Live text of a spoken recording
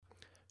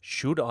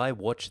Should I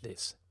watch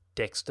this?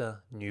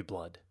 Dexter New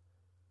Blood.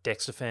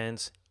 Dexter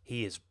fans,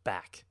 he is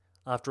back.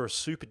 After a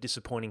super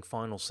disappointing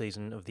final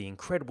season of the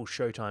incredible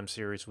Showtime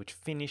series which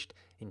finished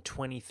in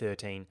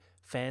 2013,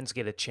 fans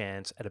get a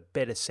chance at a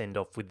better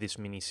send-off with this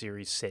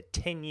miniseries set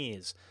 10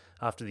 years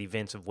after the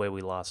events of where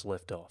we last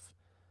left off.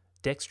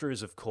 Dexter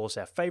is of course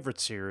our favourite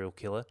serial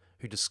killer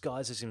who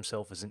disguises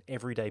himself as an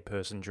everyday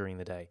person during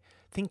the day.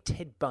 Think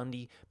Ted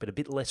Bundy, but a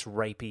bit less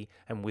rapey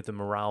and with a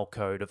morale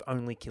code of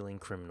only killing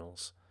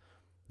criminals.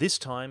 This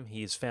time,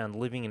 he is found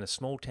living in a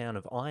small town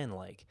of Iron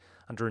Lake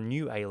under a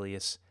new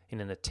alias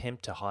in an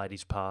attempt to hide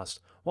his past,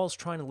 whilst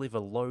trying to live a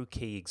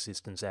low-key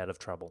existence out of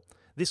trouble.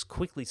 This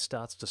quickly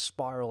starts to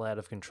spiral out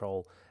of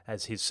control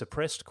as his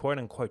suppressed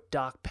quote-unquote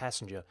dark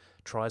passenger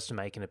tries to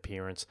make an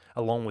appearance,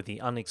 along with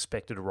the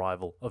unexpected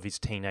arrival of his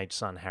teenage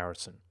son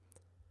Harrison.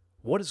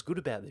 What is good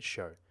about this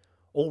show?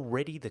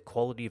 Already the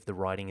quality of the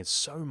writing is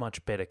so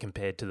much better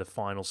compared to the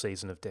final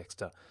season of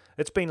Dexter.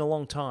 It's been a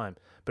long time,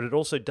 but it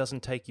also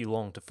doesn't take you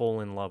long to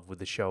fall in love with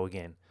the show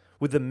again,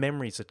 with the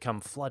memories that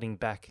come flooding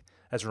back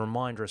as a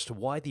reminder as to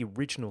why the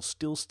original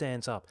still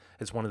stands up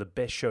as one of the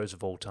best shows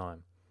of all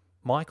time.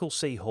 Michael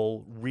C.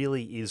 Hall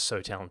really is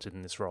so talented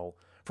in this role,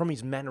 from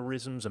his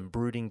mannerisms and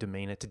brooding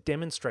demeanour to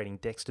demonstrating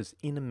Dexter's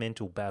inner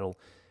mental battle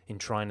in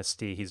trying to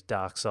steer his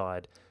dark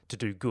side to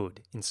do good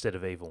instead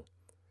of evil.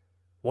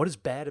 What is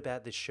bad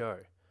about this show?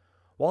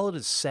 While it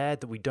is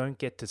sad that we don't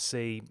get to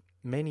see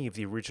many of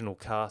the original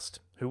cast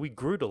who we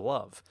grew to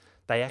love,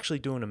 they actually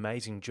do an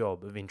amazing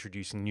job of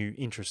introducing new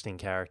interesting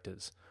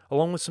characters,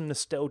 along with some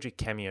nostalgic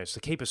cameos to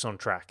keep us on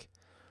track.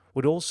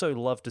 Would also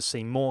love to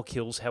see more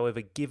kills,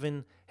 however,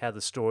 given how the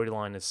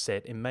storyline is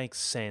set, it makes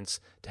sense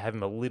to have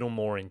him a little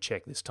more in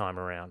check this time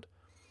around.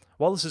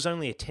 While this is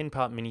only a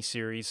 10-part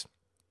miniseries,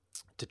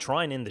 to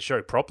try and end the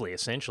show properly,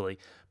 essentially,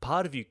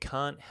 part of you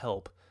can't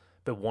help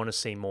but want to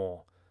see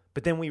more.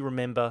 But then we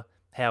remember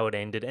how it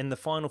ended, and the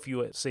final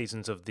few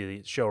seasons of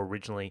the show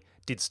originally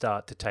did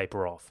start to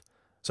taper off.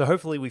 So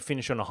hopefully we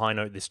finish on a high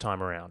note this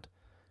time around.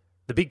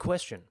 The big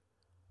question,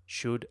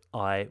 should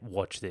I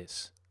watch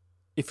this?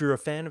 If you're a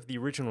fan of the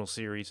original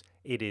series,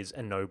 it is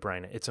a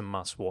no-brainer. It's a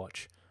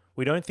must-watch.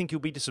 We don't think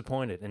you'll be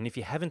disappointed, and if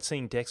you haven't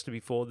seen Dexter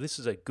before, this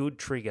is a good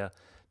trigger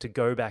to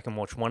go back and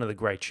watch one of the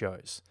great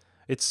shows.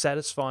 It's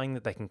satisfying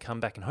that they can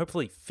come back and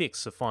hopefully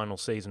fix the final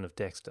season of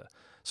Dexter.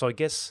 So I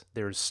guess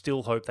there is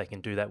still hope they can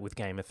do that with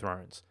Game of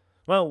Thrones.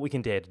 Well, we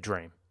can dare to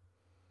dream.